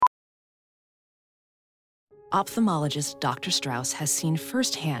Ophthalmologist Dr. Strauss has seen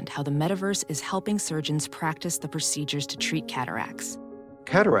firsthand how the metaverse is helping surgeons practice the procedures to treat cataracts.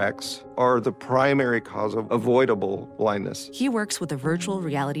 Cataracts are the primary cause of avoidable blindness. He works with a virtual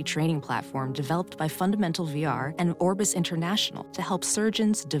reality training platform developed by Fundamental VR and Orbis International to help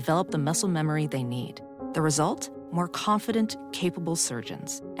surgeons develop the muscle memory they need. The result? More confident, capable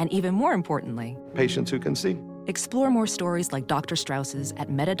surgeons. And even more importantly, Patients who can see. explore more stories like Dr. Strauss's at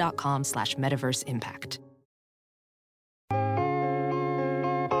meta.com/metaverseimpact.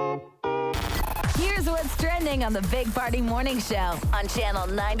 Here's what's trending on the Big Party Morning Show on Channel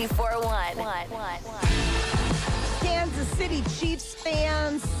 94.1. Kansas City Chiefs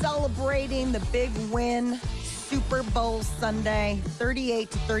fans celebrating the big win. Super Bowl Sunday,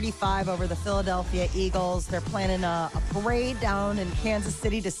 38-35 over the Philadelphia Eagles. They're planning a parade down in Kansas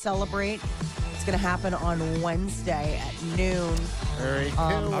City to celebrate. It's going to happen on Wednesday at noon. Very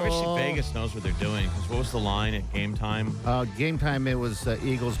cool. Obviously, Vegas knows what they're doing. 'Cause what was the line at game time? Game time, it was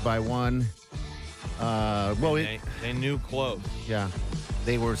Eagles by 1. They knew close. Yeah,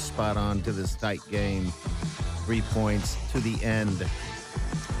 they were spot on to this tight game. 3 points to the end.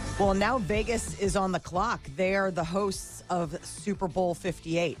 Well, now Vegas is on the clock. They are the hosts of Super Bowl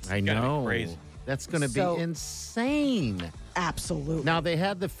 58. I know. Crazy. That's going to So- be insane. Absolutely. Now, they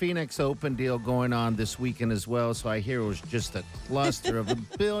had the Phoenix Open deal going on this weekend as well, so I hear it was just a cluster of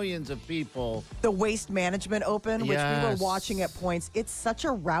billions of people. The Waste Management Open, which we were Yes. watching at points, it's such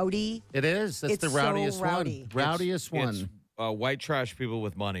a rowdy. It is. That's It's the so rowdiest rowdy. one. Rowdiest It's one. white trash people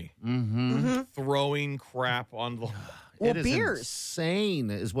with money Mm-hmm. throwing crap on the. Well, It is beers.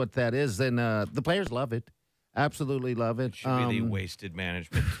 insane is what that is. And the players love it. Absolutely love it. Should be the wasted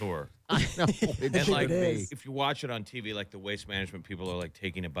management tour. I know. It And should like, be. if you watch it on TV, like the waste management people are like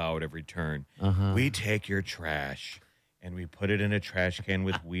taking a bow at every turn. Uh-huh. We take your trash and we put it in a trash can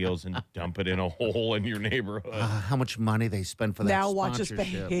with wheels and dump it in a hole in your neighborhood. How much money they spend for that Now watch us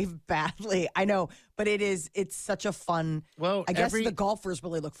sponsorship. behave badly. I know, but it's such a fun. Well, I guess the golfers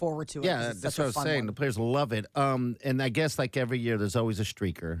really look forward to it. 'cause Yeah, it's that's such what I a was fun saying. one. The players love it. And I guess like every year, there's always a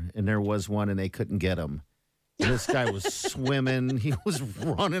streaker, and there was one, and they couldn't get him. This guy was swimming. He was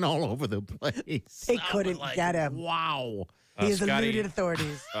running all over the place. They I was couldn't like, get him. Wow. He has Scotty- eluded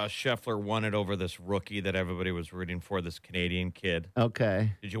authorities. Scheffler won it over this rookie that everybody was rooting for, this Canadian kid.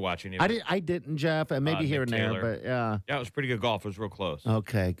 Okay. Did you watch any of it? I didn't, Jeff. Maybe here Nick and there, Taylor. but yeah. Yeah, it was pretty good golf. It was real close.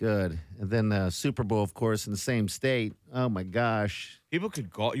 Okay, good. And then the Super Bowl, of course, in the same state. Oh my gosh. People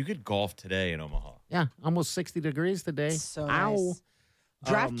could golf. You could golf today in Omaha. Yeah, almost 60 degrees today. So Ow. nice.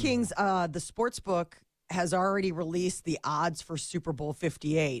 DraftKings, the sports book, has already released the odds for Super Bowl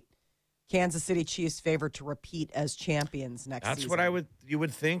 58. Kansas City Chiefs favored to repeat as champions next That's season. what you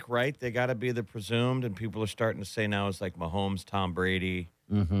would think, right? They got to be the presumed, and people are starting to say now it's like Mahomes, Tom Brady,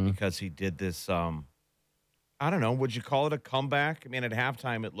 because he did this. I don't know. Would you call it a comeback? I mean, at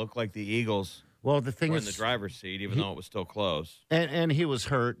halftime, it looked like the Eagles Well, the thing were is, in the driver's seat, even though it was still close. and he was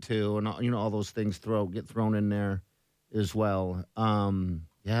hurt too, and all those things get thrown in there as well.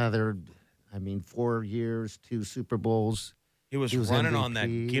 Yeah, they're. 4 years, 2 Super Bowls. He was running on that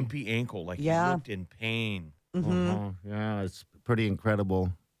gimpy ankle, like he looked in pain. Yeah, it's pretty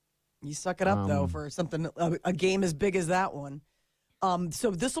incredible. You suck it up, though, for something, a game as big as that one.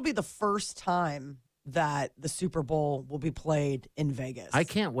 So this will be the first time that the Super Bowl will be played in Vegas. I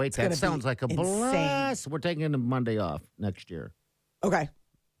can't wait. That gonna sounds be like a insane. blast. We're taking a Monday off next year. Okay.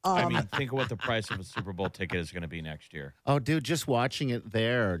 I mean, think of what the price of a Super Bowl ticket is going to be next year. Oh, dude, just watching it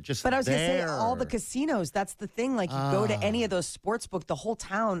there. But I was going to say, there. all the casinos, that's the thing. Like, you go to any of those sports book, the whole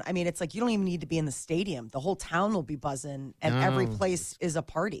town, I mean, it's like you don't even need to be in the stadium. The whole town will be buzzing, and every No. place is a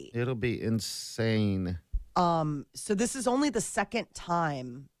party. It'll be insane. So this is only the second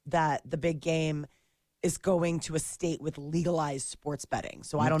time that the big game is going to a state with legalized sports betting.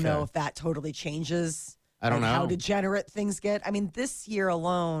 So I don't know Okay. if that totally changes. I don't How know. degenerate things get. I mean, this year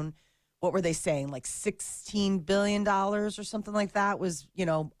alone, what were they saying? Like $16 billion or something like that was, A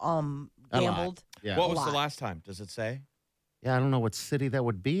lot. gambled. Yeah. What was lot. the last time? Does it say? Yeah, I don't know what city that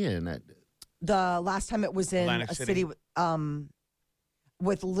would be in. The last time it was in Atlantic a City? city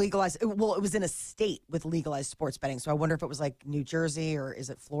with legalized, well, it was in a state with legalized sports betting. So I wonder if it was like New Jersey or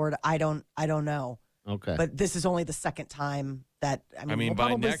is it Florida? I don't know. Okay. But this is only the second time that, we'll by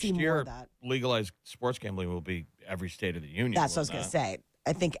probably next see more year, of that. legalized sports gambling will be every state of the union. That's what I was will going it to say.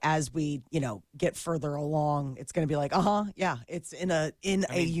 I think as we, get further along, it's going to be like, yeah, it's in a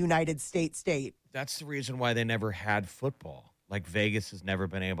United States state. That's the reason why they never had football. Like Vegas has never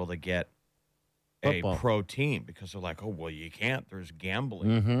been able to get Football. pro team because they're like, oh, well, you can't. There's gambling.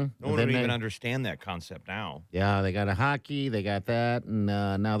 Mm-hmm. No one would even understand that concept now. Yeah, they got a hockey, they got that, and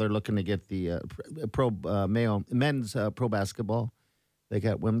now they're looking to get the men's pro basketball. They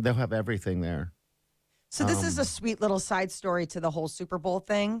got women. They'll have everything there. So this is a sweet little side story to the whole Super Bowl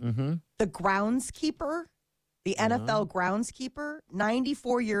thing. Mm-hmm. The groundskeeper, the NFL groundskeeper,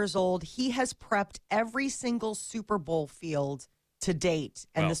 94 years old. He has prepped every single Super Bowl field to date,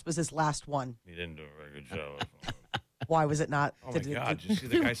 and this was his last one. He didn't do a very good job. Why was it not? Oh, my God. Did you see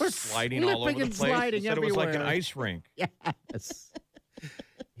the guy sliding all over the place? sliding He said it was like an everywhere. ice rink. Yes.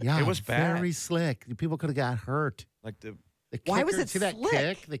 Yeah, It was bad. Very slick. People could have got hurt. Like the Kicker, Why was it see that slick?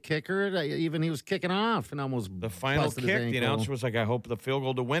 kick? The kicker, even he was kicking off and almost final busted his kick, the ankle. announcer was like, I hope the field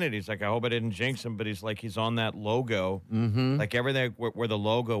goal to win it. He's like, I hope I didn't jinx him, but he's like, he's on that logo. Mm-hmm. Like everything where the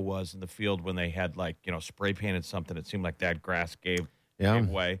logo was in the field when they had spray painted something, it seemed like that grass gave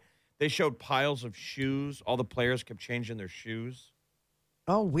way. They showed piles of shoes. All the players kept changing their shoes.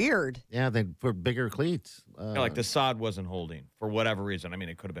 Oh, weird. Yeah, they for bigger cleats. Like the sod wasn't holding for whatever reason. I mean,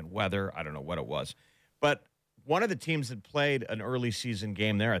 it could have been weather. I don't know what it was. But one of the teams that played an early season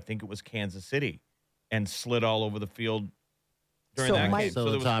game there, I think it was Kansas City, and slid all over the field during that game. So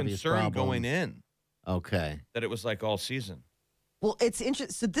there was concern going in. Okay. That it was like all season. Well, it's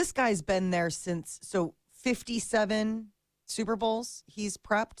interesting. So this guy's been there since 57 Super Bowls he's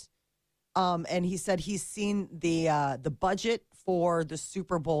prepped. And he said he's seen the budget for the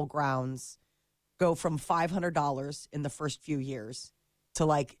Super Bowl grounds go from $500 in the first few years to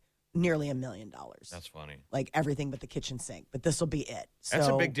like nearly $1 million. That's funny. Like everything but the kitchen sink. But this will be it. That's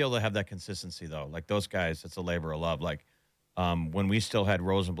a big deal to have that consistency, though. Like those guys, it's a labor of love. Like when we still had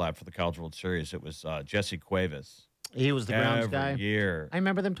Rosenblatt for the College World Series, it was Jesse Cuevas. He was the grounds guy? Every year. I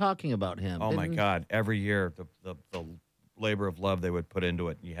remember them talking about him. Oh, my God. Every year, the labor of love they would put into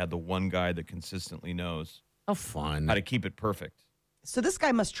it. You had the one guy that consistently knows how fun how to keep it perfect. So this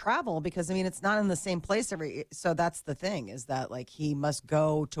guy must travel because, I mean, it's not in the same place so that's the thing, is that, like, he must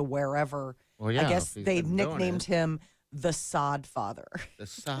go to wherever. Well, yeah, I guess they've nicknamed him the Sod Father. The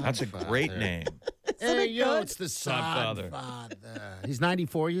Sod That's a Father. great name. Hey, yo, good? it's the Sod Sod Father. He's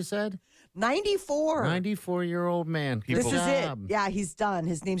 94, you said? 94. 94-year-old man. Good This is it. job. Yeah, he's done.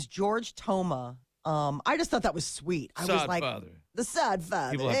 His name's George Toma. I just thought that was sweet. I was Sod like, Father. the Sod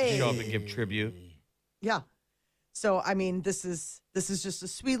Father. People have to show up and give tribute. Yeah. So, I mean, this is just a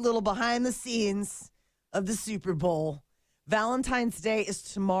sweet little behind the scenes of the Super Bowl. Valentine's Day is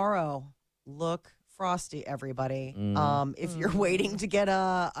tomorrow. Look frosty, everybody. If you're waiting to get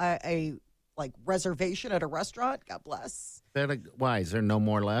a reservation at a restaurant, God bless. Why? Is there no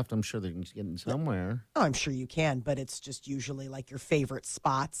more left? I'm sure they're getting somewhere. Oh, I'm sure you can, but it's just usually like your favorite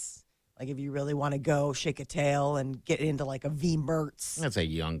spots. Like if you really want to go shake a tail and get into like a V Mertz. That's a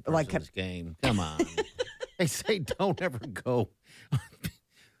young Like- person's game. Come on. They say don't ever go.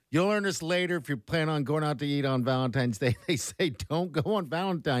 You'll learn this later if you plan on going out to eat on Valentine's Day. They say don't go on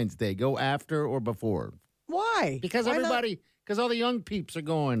Valentine's Day. Go after or before. Why? Because Why not? because all the young peeps are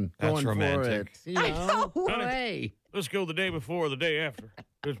going That's for romantic. it. You I know. Hey. Let's go the day before or the day after.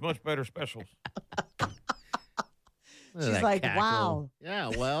 There's much better specials. Look at She's that like, cackle. wow. Yeah,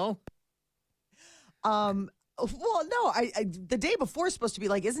 well. Well, no, the day before is supposed to be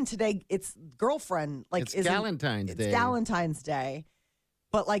like, isn't today, it's girlfriend, like, It's Galentine's Day. It's Galentine's Day.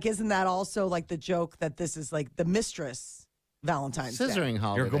 But, like, isn't that also, like, the joke that this is, like, the mistress Valentine's Scissoring Day?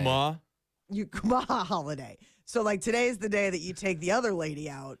 holiday. Your grandma? Your Kumaha holiday. So, like, today's the day that you take the other lady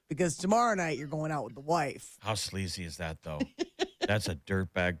out because tomorrow night you're going out with the wife. How sleazy is that, though? That's a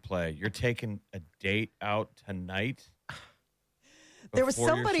dirtbag play. You're taking a date out tonight? There was before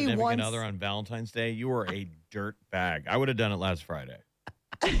somebody your significant once- other on Valentine's Day? You were a dirt bag. I would have done it last Friday.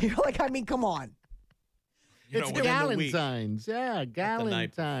 You're like, I mean, come on. You It's know, within the week. Galentine's. Yeah, the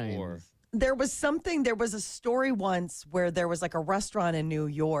night before. Galentine's. There was a story once where there was like a restaurant in New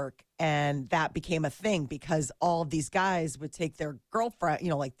York and that became a thing because all of these guys would take their girlfriend,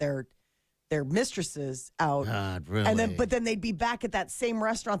 like their mistresses out. God, really? And but then they'd be back at that same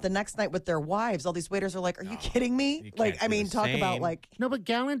restaurant the next night with their wives. All these waiters are like, "Are you kidding me?" you Like, can't I do mean, the talk about same. like No, but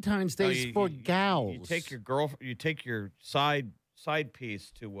Galentine's No, Day is for gals. You take your side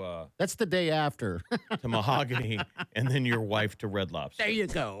piece to That's the day after. Mahogany, and then your wife to Red Lobster. There you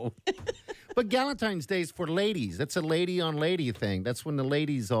go. But Galentine's Day is for ladies. That's a lady on lady thing. That's when the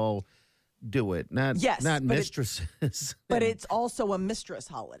ladies all do it, not Yes, not but mistresses. but it's also a mistress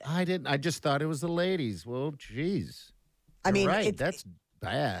holiday. I just thought it was the ladies. Well, geez. I You're mean, right. That's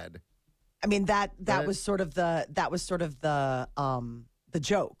bad. I mean that But- was sort of the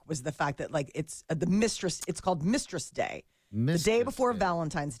joke was the fact that like it's the mistress. It's called Mistress Day. The day before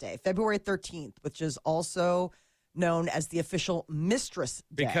Valentine's Day, February 13th, which is also known as the official Mistress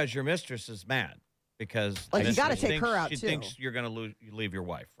Day. Because your mistress is mad. Because you got to take her out, she too. She thinks you're going to leave your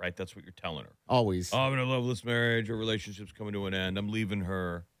wife, right? That's what you're telling her. Always. Oh, I'm in a loveless marriage. Our relationship's coming to an end. I'm leaving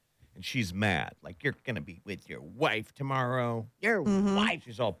her. And she's mad. Like, you're going to be with your wife tomorrow. Your wife.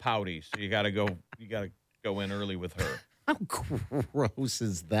 She's all pouty. So you got to go in early with her. How gross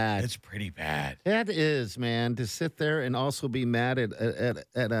is that? It's pretty bad. That is, man, to sit there and also be mad at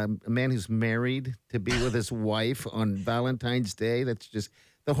a man who's married to be with his wife on Valentine's Day. That's just,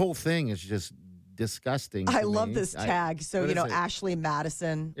 the whole thing is just disgusting. I love this tag. So, Ashley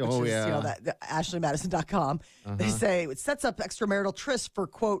Madison, which is, AshleyMadison.com. They say it sets up extramarital tryst for,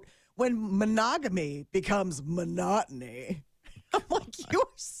 quote, when monogamy becomes monotony. I'm like, you're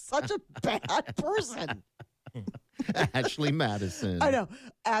such a bad person. Ashley Madison. I know.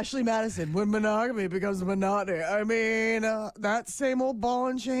 Ashley Madison, when monogamy becomes monotony. I mean, that same old ball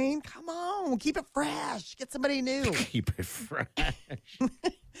and chain. Come on, keep it fresh. Get somebody new. Keep it fresh.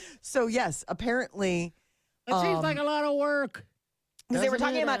 So, yes, apparently. That seems like a lot of work. Because they were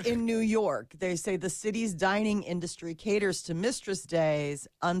talking about in New York, they say the city's dining industry caters to Mistress Day's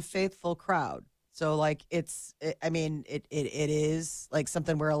unfaithful crowd. So, like, it is like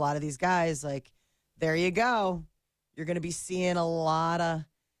something where a lot of these guys, like, there you go. You're going to be seeing a lot of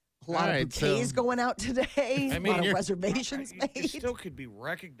bouquets going out today. A lot of reservations made. You still could be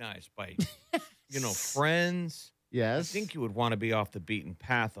recognized by, friends. Yes. I think you would want to be off the beaten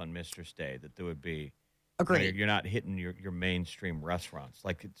path on Mistress Day, that there would be. Agreed. You're not hitting your mainstream restaurants.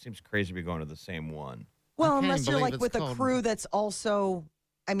 Like, it seems crazy to be going to the same one. Well, unless you're like with a crew that's also,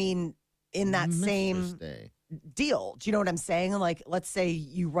 in that Mistress same Day deal. Do you know what I'm saying? Like, let's say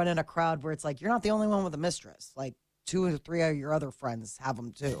you run in a crowd where it's like, you're not the only one with a mistress. Like, 2 or 3 of your other friends have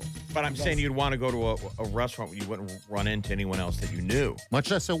them too. But I'm saying you'd want to go to a restaurant where you wouldn't run into anyone else that you knew.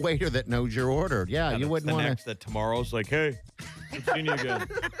 Much less a waiter that knows your order. Yeah, you wouldn't want to. That tomorrow's like, hey, I've seen you again.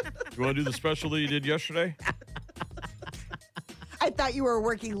 You want to do the special that you did yesterday? I thought you were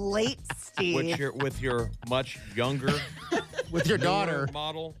working late, Steve. With your much younger, with your daughter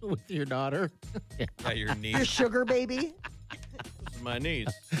model, with your daughter, yeah, your niece, your sugar baby. This is my niece.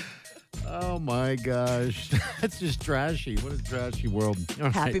 Oh my gosh, that's just trashy. What a trashy world. All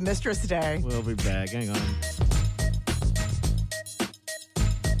Happy right. Mistress Day. We'll be back. Hang on.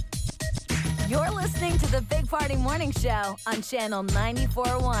 You're listening to the Big Party Morning Show on Channel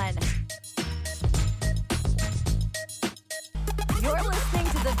 94.1. You're listening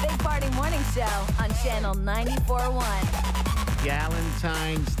to the Big Party Morning Show on Channel 94.1.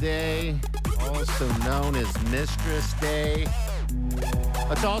 Valentine's Day, also known as Mistress Day.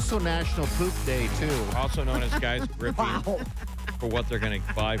 It's also National Poop Day, too. Also known as guys gripping for what they're going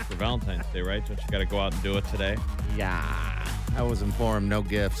to buy for Valentine's Day, right? Don't you got to go out and do it today? Yeah. I was informed. No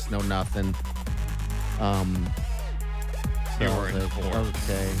gifts, no nothing. You were informed.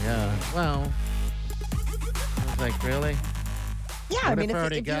 Okay, yeah. Well, I was like, really? Yeah, What if if I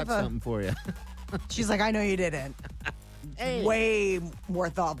already you got have something for you? She's like, I know you didn't. Hey. Way more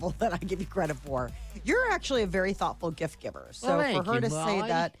thoughtful than I give you credit for. You're actually a very thoughtful gift giver. So Well, for her thank to you, say Molly.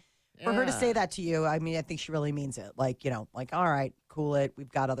 that, for her to Yeah. say that to you, I mean, I think she really means it. Like, all right, cool it.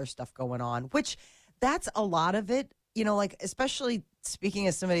 We've got other stuff going on, which that's a lot of it. Like, especially speaking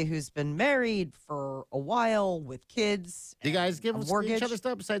as somebody who's been married for a while with kids. Do you guys give a each mortgage. other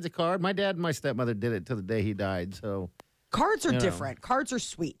stuff besides a card? My dad and my stepmother did it till the day he died. So Cards are You know. different. Cards are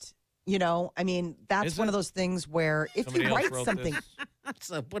sweet. I mean, that's Is one it? of those things where if Somebody you else write wrote something, this?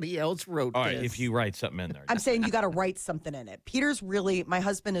 somebody else wrote All right, this. if you write something in there. I'm saying you got to write something in it. My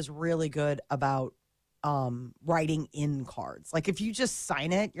husband is really good about writing in cards. Like if you just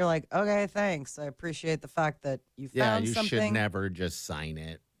sign it, you're like, okay, thanks. I appreciate the fact that you found you something. should never just sign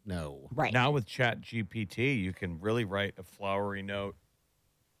it. No. Right. Now with Chat GPT, you can really write a flowery note.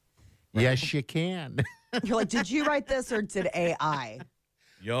 Yes, you can. You're like, did you write this or did AI?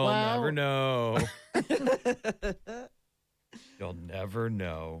 You'll Well- never know. You'll never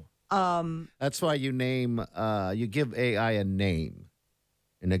know. That's why you give AI a name.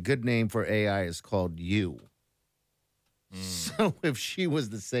 And a good name for AI is called you. So if she was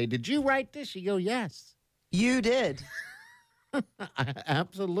to say, did you write this? You go, yes. You did. I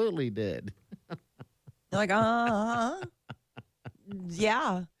absolutely did. You're like,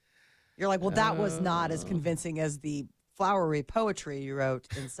 yeah. You're like, well, that was not as convincing as the flowery poetry you wrote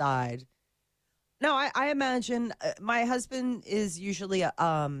inside. No, I imagine my husband is usually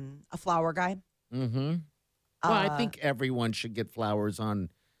a flower guy. Mm-hmm. Well, I think everyone should get flowers on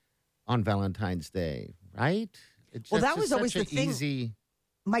Valentine's Day, right? Well, that was always the thing. Easy,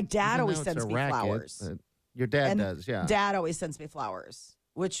 My dad even always though it's sends a me racket, flowers. but- Your dad And does, yeah. Dad always sends me flowers,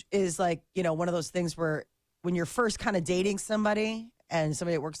 which is like, one of those things where when you're first kind of dating somebody and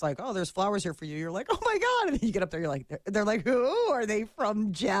somebody at work's like, oh, there's flowers here for you. You're like, oh my God. And then you get up there, you're like, they're like, who? Are they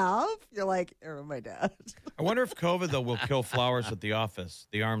from Jeff? You're like, they're my dad. I wonder if COVID, though, will kill flowers at the office,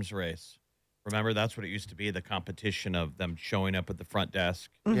 the arms race. Remember, that's what it used to be, the competition of them showing up at the front desk.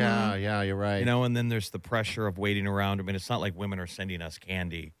 Yeah, you're right. And then there's the pressure of waiting around. I mean, it's not like women are sending us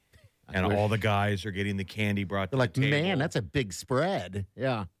candy. And wish. all the guys are getting the candy brought They're to like, the table. man, that's a big spread.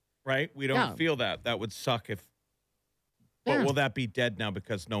 Yeah. Right? We don't Yeah. feel that. That would suck if... But Yeah. will that be dead now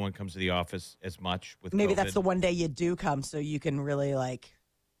because no one comes to the office as much with Maybe COVID? that's the one day you do come so you can really like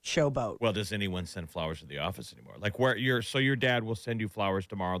showboat. Well, does anyone send flowers to the office anymore? Like your dad will send you flowers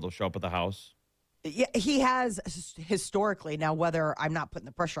tomorrow. They'll show up at the house. Yeah, he has historically. Now, whether I'm not putting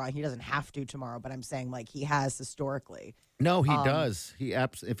the pressure on, he doesn't have to tomorrow, but I'm saying like he has historically. No, he does.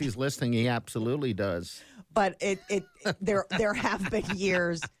 If he's listening, he absolutely does. But there have been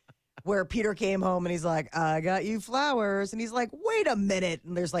years where Peter came home and he's like, I got you flowers. And he's like, wait a minute.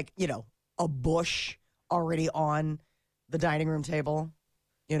 And there's like, a bush already on the dining room table,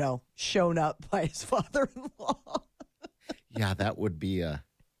 shown up by his father-in-law. Yeah, that would be a...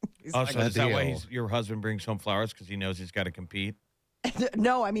 He's Oh, like, so is that why deal. your husband brings home flowers because he knows he's got to compete?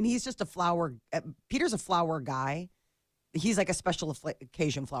 no, I mean, he's just a flower. Peter's a flower guy. He's like a special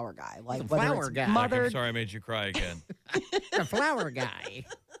occasion flower guy. Like a whether flower it's guy. Like, I'm mothered. sorry I made you cry again. a flower guy.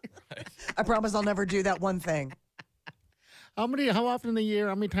 I promise I'll never do that one thing. How often in the year,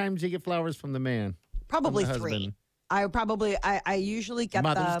 how many times do you get flowers from the man? Probably From the 3. husband? I usually get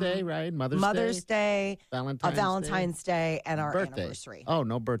Mother's them Day, right? Mother's Day, Valentine's Day, and our birthday. anniversary. Oh,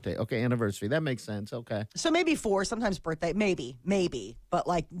 no birthday. Okay, anniversary. That makes sense. Okay. So maybe 4, sometimes birthday, maybe, but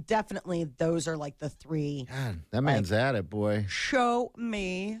like definitely those are like the 3. God, that man's at it, boy. Show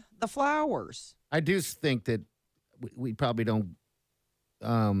me the flowers. I do think that we probably don't,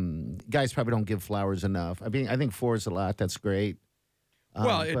 guys probably don't give flowers enough. I mean, I think 4 is a lot. That's great.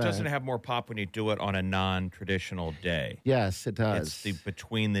 Well, it but- doesn't have more pop when you do it on a non-traditional day. Yes, it does. It's the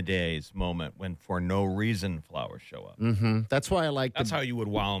between the days moment when for no reason flowers show up. Mm-hmm. That's why I like That's how you would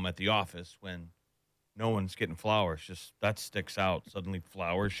wow them at the office when no one's getting flowers. Just that sticks out. Suddenly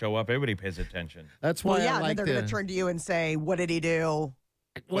flowers show up. Everybody pays attention. That's why Well, yeah, I and then like they're the... going to turn to you and say, what did he do?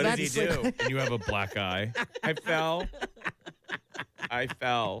 What did he that's do? And you have a black eye. I fell.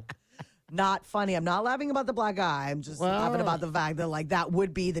 Not funny. I'm not laughing about the black eye. I'm just laughing about the fact that like that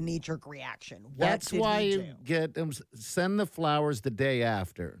would be the knee-jerk reaction. What That's did why he you do? get them. Send the flowers the day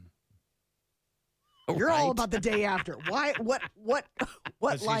after. You're all about the day after. Why? What?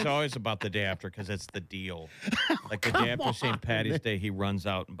 Because Life? he's always about the day after because it's the deal. Like the day after St. Patty's Day, he runs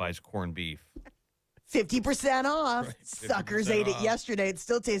out and buys corned beef. 50% off. Right, 50% Suckers ate it off. yesterday. It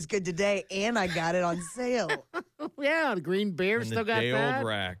still tastes good today, and I got it on sale. Yeah, the green beer In still the got day that. old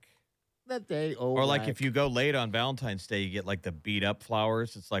rack. That day old. Or like rack. if you go late on Valentine's Day, you get like the beat up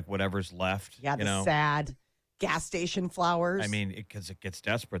flowers. It's like whatever's left. Yeah, you the know? sad gas station flowers. I mean, because it gets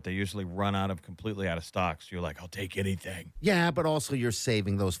desperate. They usually run completely out of stock. So you're like, I'll take anything. Yeah, but also you're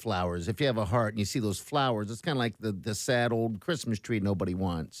saving those flowers. If you have a heart and you see those flowers, it's kind of like the sad old Christmas tree nobody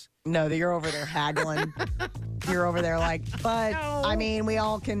wants. no, you're over there haggling. You're over there like, but I mean, we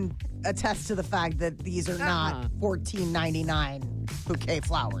all can attest to the fact that these are not $14.99 bouquet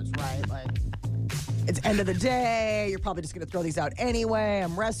flowers, right? Like, it's end of the day. You're probably just going to throw these out anyway.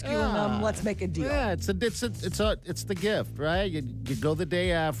 I'm rescuing them. Let's make a deal. Yeah, it's the gift, right? You go the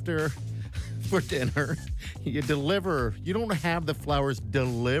day after for dinner. You deliver. You don't have the flowers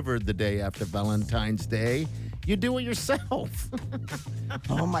delivered the day after Valentine's Day. You do it yourself.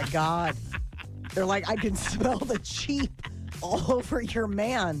 Oh my God. They're like, I can smell the cheap all over your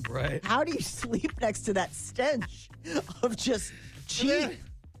man. Right. How do you sleep next to that stench of just cheap?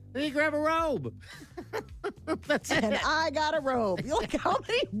 Then you grab a robe. That's it. And I got a robe. You're like, how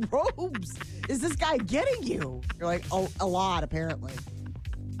many robes is this guy getting you? You're like, oh, a lot, apparently.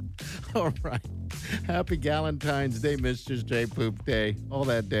 All right. Happy Valentine's Day, Mr. J. Poop Day. All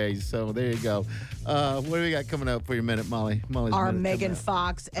that day. So there you go. What do we got coming up for your minute, Molly? Molly's Are minute Megan coming up.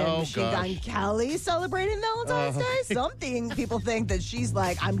 Fox and Oh, Machine Gun gosh. Kelly celebrating Valentine's Day? Something people think that she's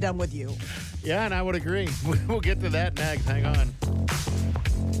like, I'm done with you. Yeah, and I would agree. We'll get to that next. Hang on.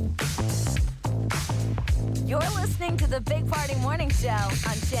 You're listening to the Big Party Morning Show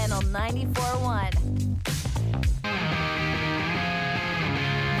on Channel 94.1.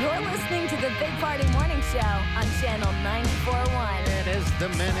 You're listening to the Big Party Morning Show on Channel 94.1. It is the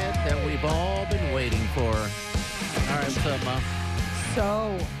minute that we've all been waiting for. All right, what's up, Mom?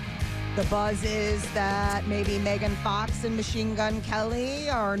 So, The buzz is that maybe Megan Fox and Machine Gun Kelly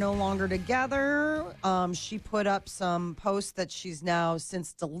are no longer together. She put up some posts that she's now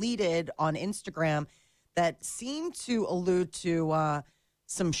since deleted on Instagram that seem to allude to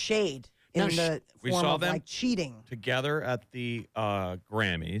some shade in the we form saw of them like cheating. together at the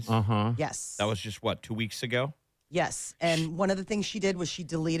Grammys. Uh-huh. Yes. That was just, 2 weeks ago? Yes. And one of the things she did was she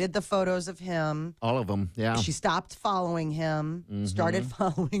deleted the photos of him. All of them, yeah. She stopped following him, started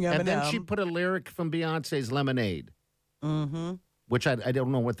following Eminem. And then she put a lyric from Beyonce's Lemonade, which I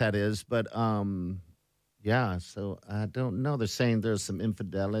don't know what that is, but yeah, so I don't know. They're saying there's some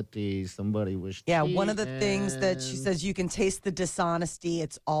infidelity. Somebody was Yeah, one of the things that she cheating. says, you can taste the dishonesty.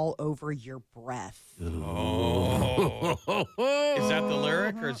 It's all over your breath. Oh. Is that the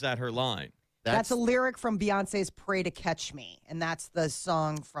lyric or is that her line? That's a lyric from Beyonce's Pray to Catch Me. And that's the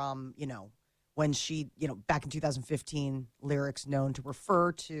song from, when she, back in 2015, lyrics known to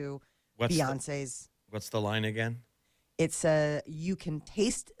refer to Beyonce's. What's the line again? It's you can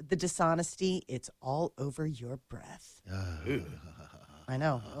taste the dishonesty. It's all over your breath. I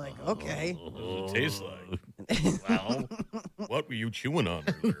know. Like, okay. What does it taste like? Well, what were you chewing on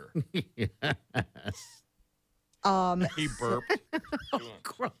earlier? He burped.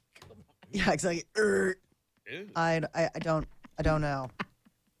 Yeah, exactly. I don't know.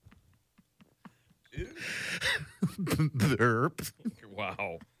 Burp.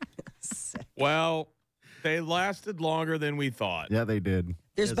 Wow. Well, they lasted longer than we thought. Yeah, they did.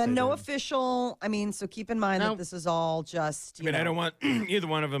 There's Yes, been they no did. official. So keep in mind No. that this is all just. I don't want either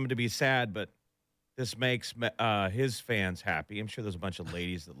one of them to be sad, but this makes his fans happy. I'm sure there's a bunch of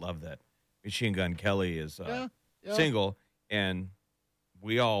ladies that love that Machine Gun Kelly is single, and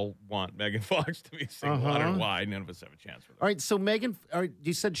we all want Megan Fox to be single. I don't know why. None of us have a chance for that. All right, so Megan,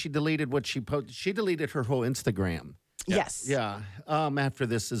 you said she deleted what she posted. She deleted her whole Instagram. Yes. Yeah, after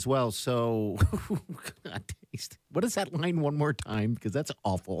this as well. So, God, what is that line one more time? Because that's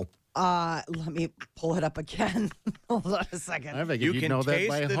awful. Let me pull it up again. Hold on a second. I think You you can know that taste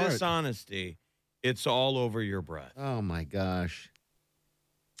by the heart. dishonesty. It's all over your breath. Oh my gosh,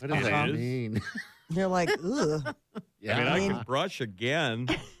 what does It that is. mean? You're like, ugh. Yeah, I can brush again.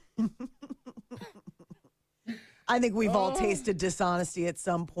 I think we've all tasted dishonesty at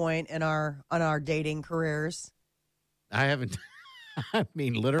some point in on our dating careers. I haven't. I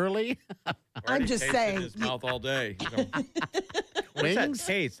mean, literally. Already just tasted saying, his mouth all day. What is that Wings?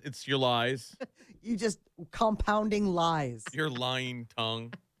 taste? It's your lies, You just compounding lies. your lying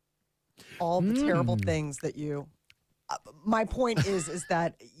tongue. All the terrible things that you. My point is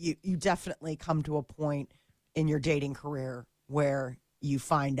that you definitely come to a point in your dating career where you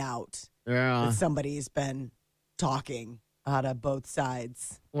find out Yeah. that somebody's been talking out of both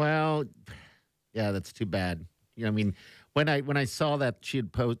sides. Well, yeah, that's too bad. I mean, when I saw that she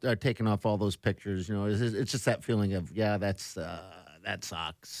had taken off all those pictures, it's just that feeling of that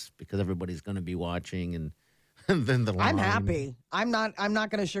sucks because everybody's going to be watching, and then the line. I'm happy. I'm not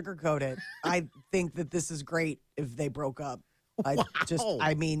going to sugarcoat it. I think that this is great if they broke up.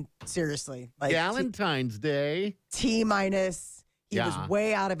 I mean, seriously. Like Valentine's Day. T minus. He was Yeah.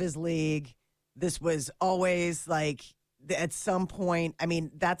 way out of his league. This was always like at some point. I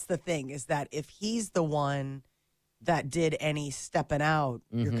mean, that's the thing is that if he's the one that did any stepping out,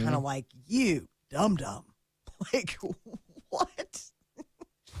 you're kind of like, you dum dum. Like, what?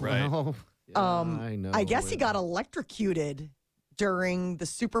 Right. Well, I know. I guess he got electrocuted during the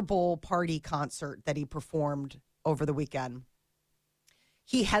Super Bowl party concert that he performed over the weekend.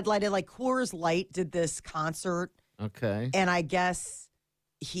 He headlighted, like Coors Light did this concert, Okay. and I guess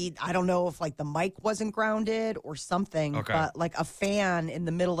I don't know if like the mic wasn't grounded or something, Okay. but like a fan in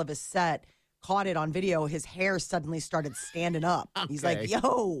the middle of his set caught it on video. His hair suddenly started standing up. He's like, Okay.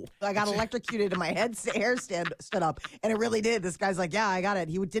 yo, I got electrocuted and my hair stood up. And it really did. This guy's like, yeah, I got it.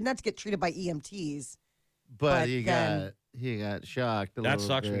 He didn't have to get treated by EMTs. But but he then- got shocked. That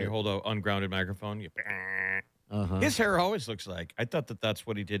sucks when you hold an ungrounded microphone. His hair always looks like. I thought that's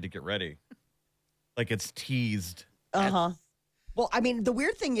what he did to get ready. Like it's teased. Uh-huh. Well, I mean, the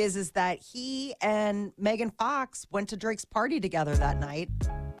weird thing is that he and Megan Fox went to Drake's party together that night.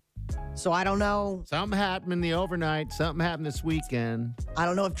 So I don't know. Something happened in the overnight. Something happened this weekend. I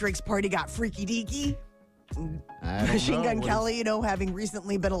don't know if Drake's party got freaky deaky. I don't Machine know. Gun What Kelly, having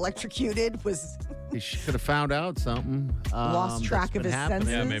recently been electrocuted, was He should have found out something. Lost track that's of been his happening.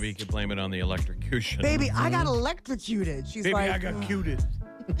 senses. Yeah, maybe he could blame it on the electrocution. baby, I got electrocuted. She's Baby, like, I got cuted.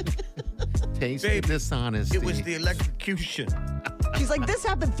 Taste Baby, the dishonesty. It was the electrocution. she's like, this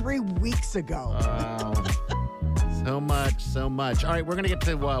happened 3 weeks ago. Wow. So much. All right, we're going to get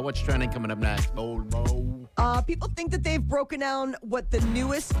to what's trending coming up next. People think that they've broken down what the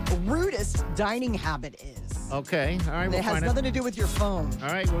newest, rudest dining habit is. Okay. All right. And We'll it has find nothing to do with your phone. All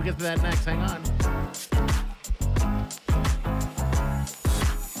right. We'll get to that next. Hang on.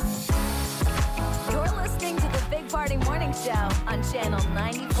 You're listening to the Big Party Morning Show on Channel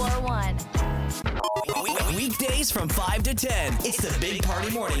 94.1. Weekdays from 5 to 10. It's the Big Party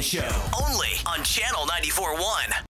Morning Show. Only on Channel 94.1.